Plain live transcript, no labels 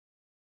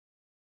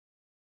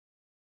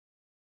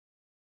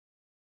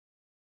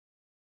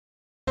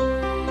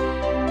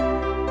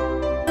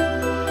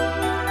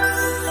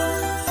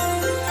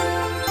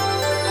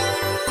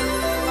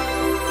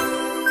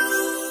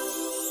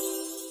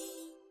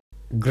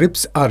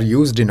Grips are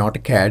used in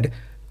AutoCAD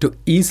to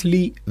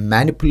easily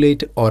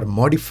manipulate or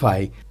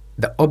modify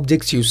the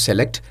objects you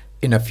select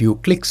in a few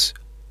clicks.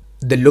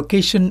 The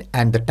location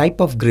and the type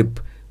of grip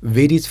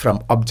varies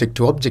from object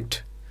to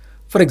object.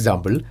 For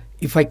example,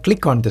 if I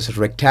click on this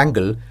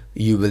rectangle,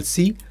 you will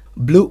see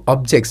blue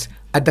objects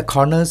at the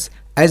corners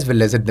as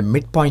well as at the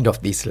midpoint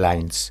of these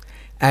lines.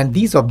 And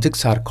these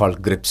objects are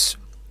called grips.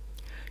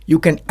 You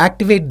can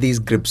activate these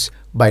grips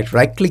by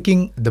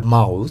right-clicking the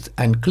mouse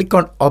and click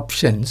on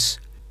Options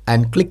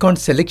and click on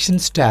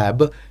Selections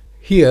tab.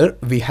 Here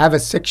we have a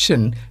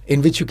section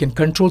in which you can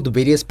control the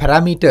various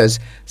parameters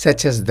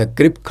such as the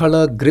grip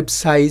color, grip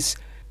size.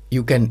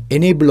 You can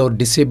enable or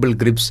disable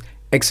grips,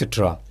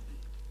 etc.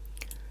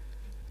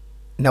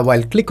 Now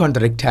I'll click on the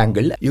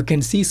rectangle. You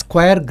can see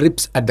square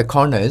grips at the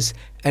corners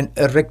and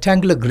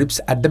rectangular grips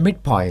at the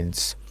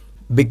midpoints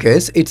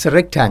because it's a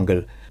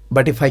rectangle.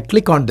 But if I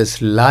click on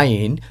this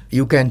line,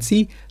 you can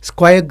see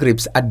square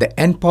grips at the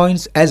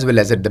endpoints as well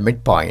as at the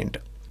midpoint.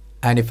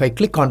 And if I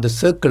click on the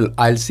circle,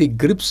 I'll see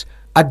grips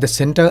at the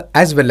center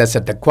as well as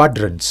at the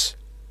quadrants.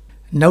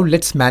 Now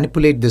let's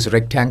manipulate this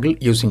rectangle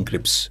using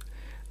grips.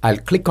 I'll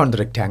click on the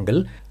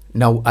rectangle.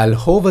 Now I'll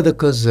hover the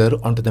cursor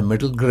onto the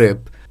middle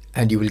grip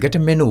and you will get a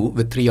menu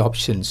with three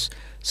options: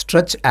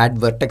 stretch, add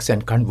vertex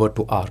and convert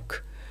to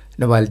arc.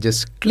 Now I'll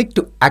just click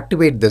to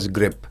activate this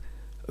grip.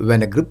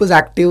 When a grip is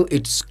active,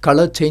 its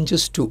color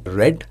changes to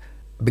red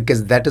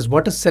because that is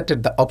what is set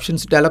at the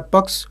options dialog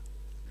box.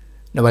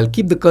 Now I'll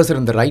keep the cursor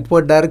in the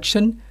rightward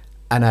direction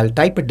and I'll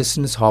type a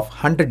distance of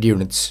 100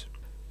 units.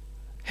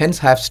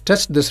 Hence I have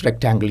stretched this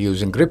rectangle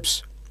using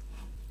grips.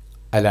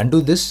 I'll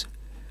undo this.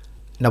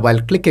 Now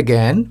I'll click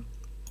again.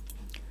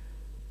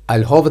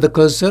 I'll hover the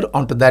cursor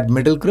onto that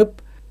middle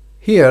grip.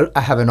 Here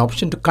I have an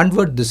option to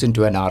convert this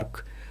into an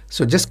arc.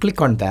 So just click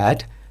on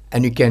that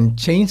and you can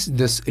change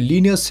this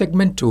linear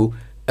segment to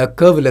a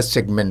curveless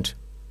segment.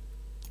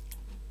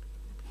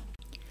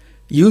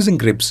 Using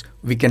grips,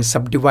 we can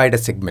subdivide a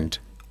segment.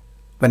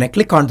 When I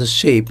click on this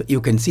shape, you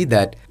can see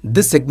that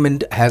this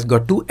segment has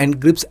got two end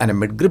grips and a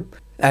mid grip,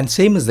 and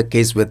same is the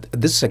case with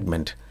this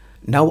segment.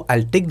 Now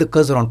I'll take the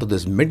cursor onto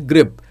this mid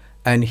grip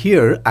and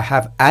here I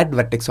have add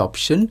vertex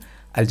option.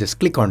 I'll just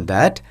click on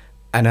that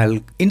and I'll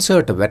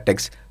insert a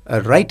vertex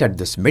right at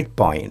this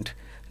midpoint.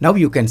 Now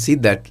you can see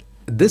that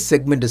this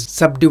segment is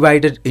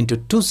subdivided into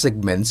two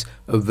segments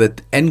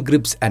with end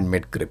grips and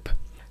mid grip.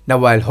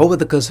 Now I'll hover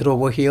the cursor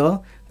over here,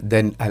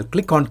 then I'll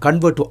click on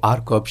convert to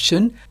arc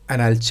option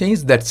and I'll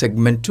change that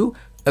segment to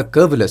a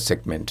curveless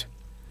segment.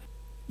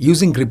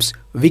 Using grips,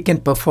 we can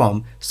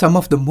perform some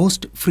of the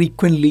most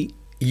frequently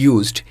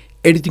used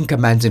editing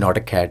commands in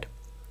AutoCAD.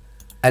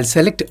 I'll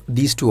select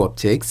these two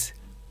objects,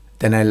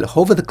 then I'll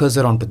hover the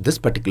cursor onto this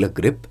particular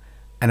grip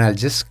and I'll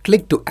just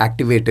click to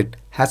activate it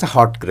as a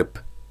hot grip.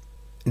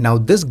 Now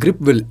this grip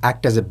will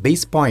act as a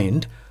base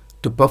point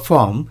to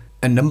perform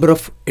a number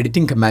of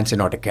editing commands in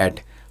AutoCAD.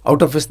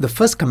 Out of which the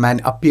first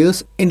command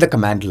appears in the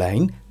command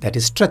line, that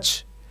is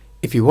stretch.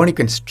 If you want, you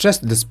can stretch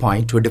this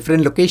point to a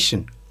different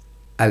location.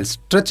 I'll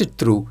stretch it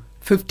through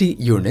 50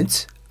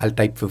 units. I'll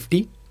type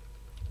 50.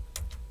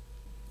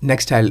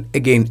 Next I'll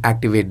again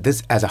activate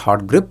this as a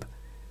hot grip.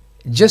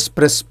 Just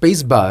press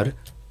spacebar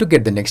to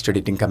get the next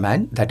editing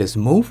command, that is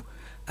move.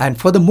 And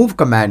for the move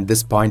command,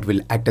 this point will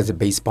act as a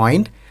base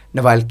point.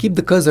 Now I'll keep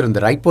the cursor in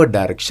the rightward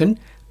direction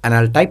and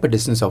I'll type a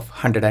distance of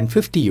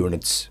 150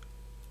 units.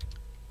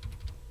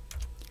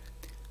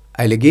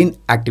 I'll again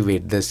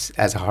activate this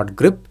as a hot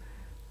grip.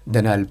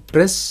 Then I'll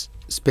press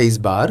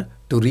spacebar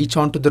to reach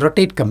on to the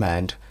rotate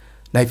command.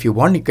 Now if you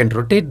want, you can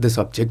rotate this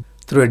object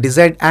through a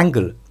desired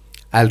angle.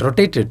 I'll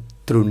rotate it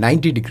through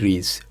 90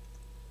 degrees.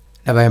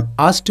 Now I am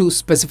asked to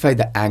specify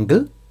the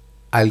angle.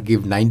 I'll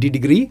give 90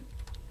 degree.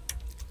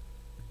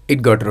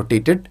 It got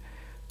rotated.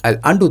 I'll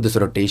undo this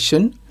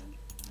rotation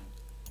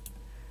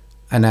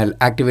and I'll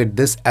activate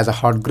this as a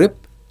hot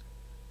grip.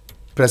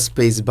 Press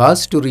space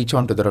bars to reach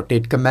on to the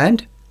rotate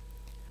command.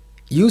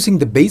 Using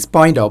the base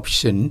point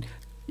option,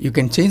 you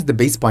can change the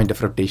base point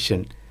of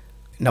rotation.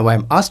 Now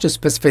I'm asked to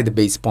specify the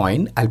base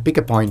point. I'll pick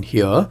a point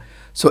here.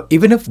 So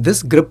even if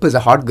this grip is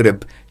a hot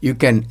grip, you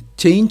can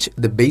change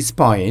the base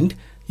point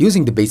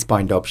using the base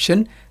point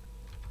option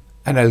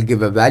and I'll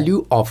give a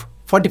value of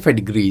 45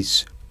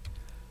 degrees.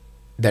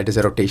 That is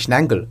a rotation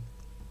angle.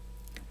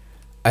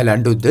 I'll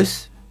undo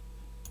this.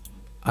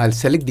 I'll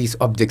select these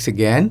objects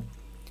again,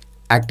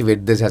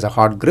 activate this as a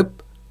hot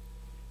grip.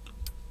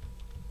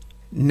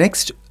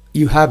 Next,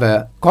 you have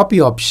a copy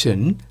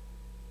option.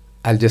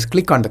 I'll just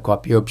click on the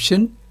copy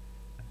option.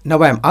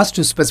 Now I'm asked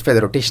to specify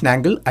the rotation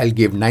angle. I'll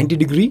give 90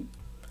 degree.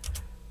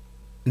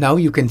 Now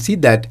you can see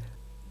that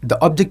the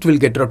object will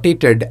get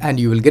rotated and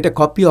you will get a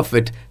copy of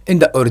it in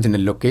the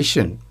original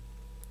location.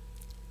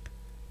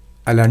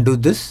 I'll undo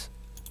this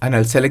and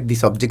I'll select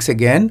these objects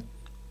again,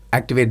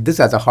 activate this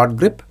as a hot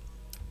grip.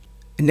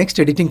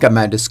 Next editing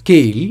command is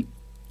scale.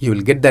 You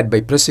will get that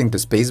by pressing the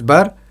space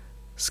bar.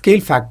 Scale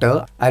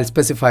factor, I'll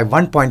specify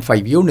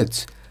 1.5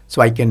 units.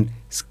 So I can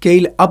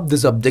scale up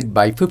this object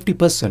by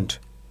 50%.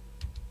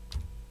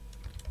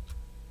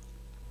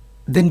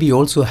 Then we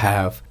also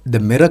have the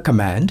mirror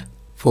command,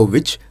 for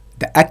which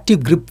the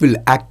active grip will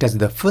act as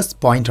the first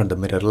point on the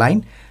mirror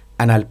line,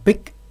 and I'll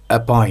pick a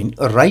point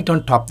right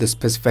on top to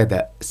specify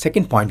the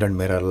second point on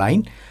mirror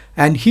line.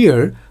 And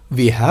here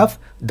we have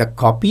the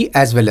copy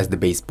as well as the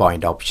base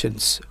point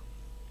options.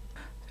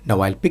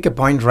 Now I'll pick a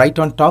point right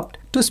on top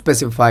to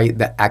specify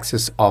the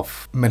axis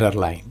of mirror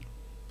line.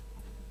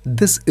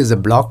 This is a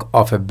block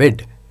of a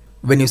bed.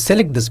 When you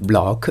select this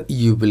block,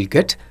 you will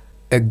get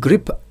a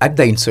grip at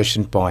the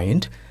insertion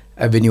point.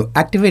 When you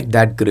activate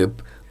that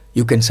grip,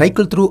 you can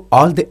cycle through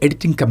all the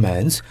editing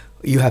commands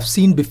you have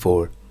seen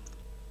before.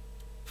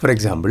 For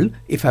example,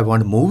 if I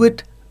want to move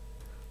it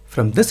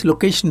from this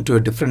location to a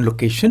different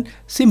location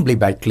simply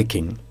by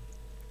clicking.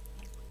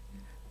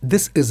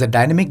 This is a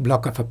dynamic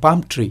block of a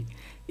palm tree.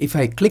 If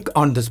I click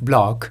on this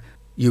block,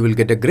 you will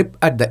get a grip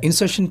at the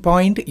insertion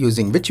point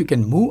using which you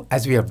can move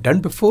as we have done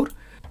before.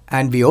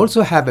 And we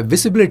also have a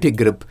visibility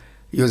grip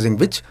using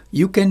which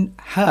you can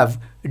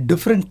have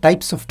different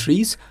types of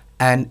trees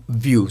and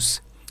views.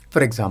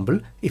 For example,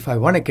 if I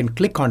want, I can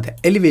click on the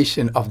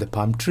elevation of the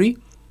palm tree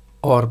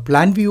or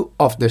plan view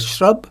of the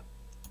shrub,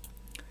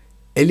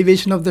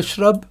 elevation of the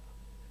shrub,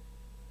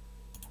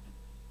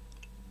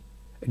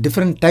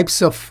 different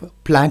types of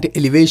plant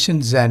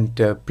elevations and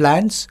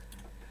plants.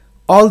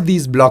 All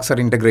these blocks are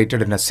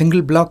integrated in a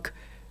single block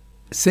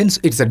since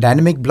it's a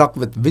dynamic block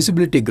with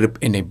visibility grip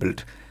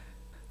enabled.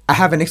 I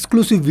have an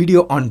exclusive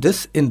video on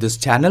this in this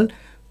channel.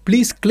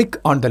 Please click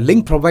on the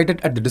link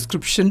provided at the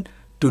description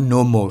to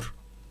know more.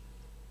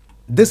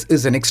 This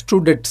is an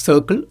extruded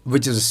circle,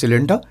 which is a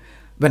cylinder.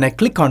 When I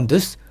click on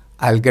this,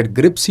 I'll get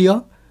grips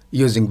here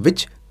using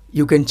which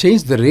you can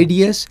change the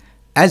radius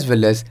as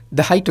well as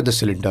the height of the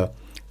cylinder.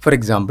 For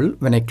example,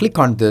 when I click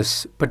on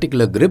this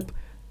particular grip,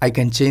 I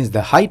can change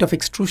the height of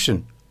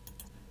extrusion.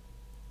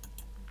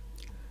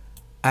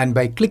 And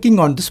by clicking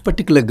on this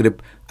particular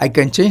grip, I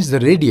can change the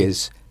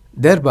radius.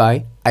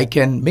 Thereby, I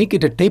can make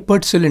it a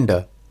tapered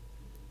cylinder.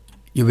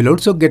 You will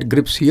also get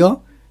grips here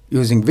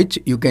using which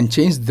you can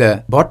change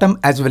the bottom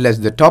as well as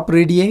the top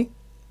radii.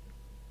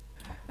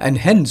 And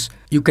hence,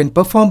 you can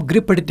perform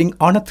grip editing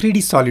on a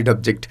 3D solid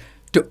object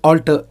to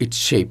alter its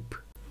shape.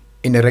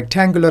 In a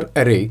rectangular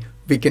array,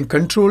 we can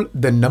control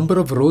the number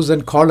of rows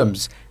and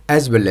columns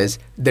as well as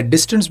the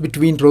distance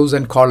between rows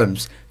and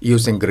columns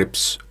using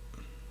grips.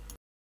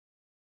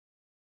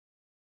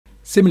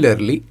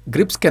 Similarly,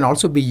 grips can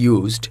also be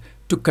used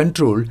to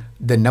control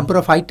the number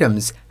of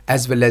items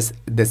as well as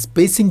the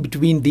spacing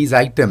between these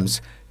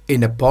items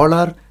in a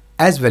polar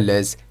as well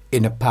as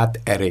in a path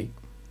array.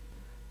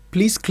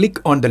 Please click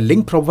on the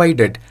link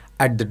provided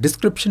at the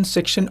description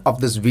section of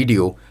this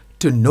video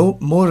to know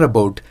more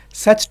about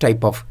such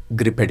type of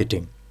grip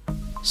editing.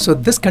 So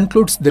this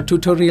concludes the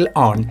tutorial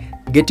on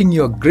getting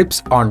your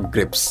grips on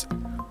grips.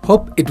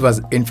 Hope it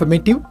was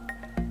informative.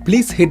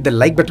 Please hit the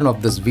like button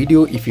of this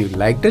video if you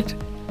liked it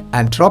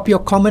and drop your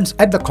comments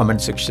at the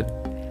comment section.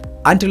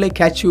 Until I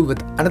catch you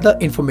with another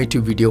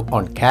informative video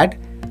on CAD,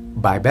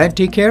 bye bye and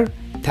take care.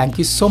 Thank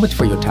you so much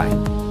for your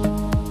time.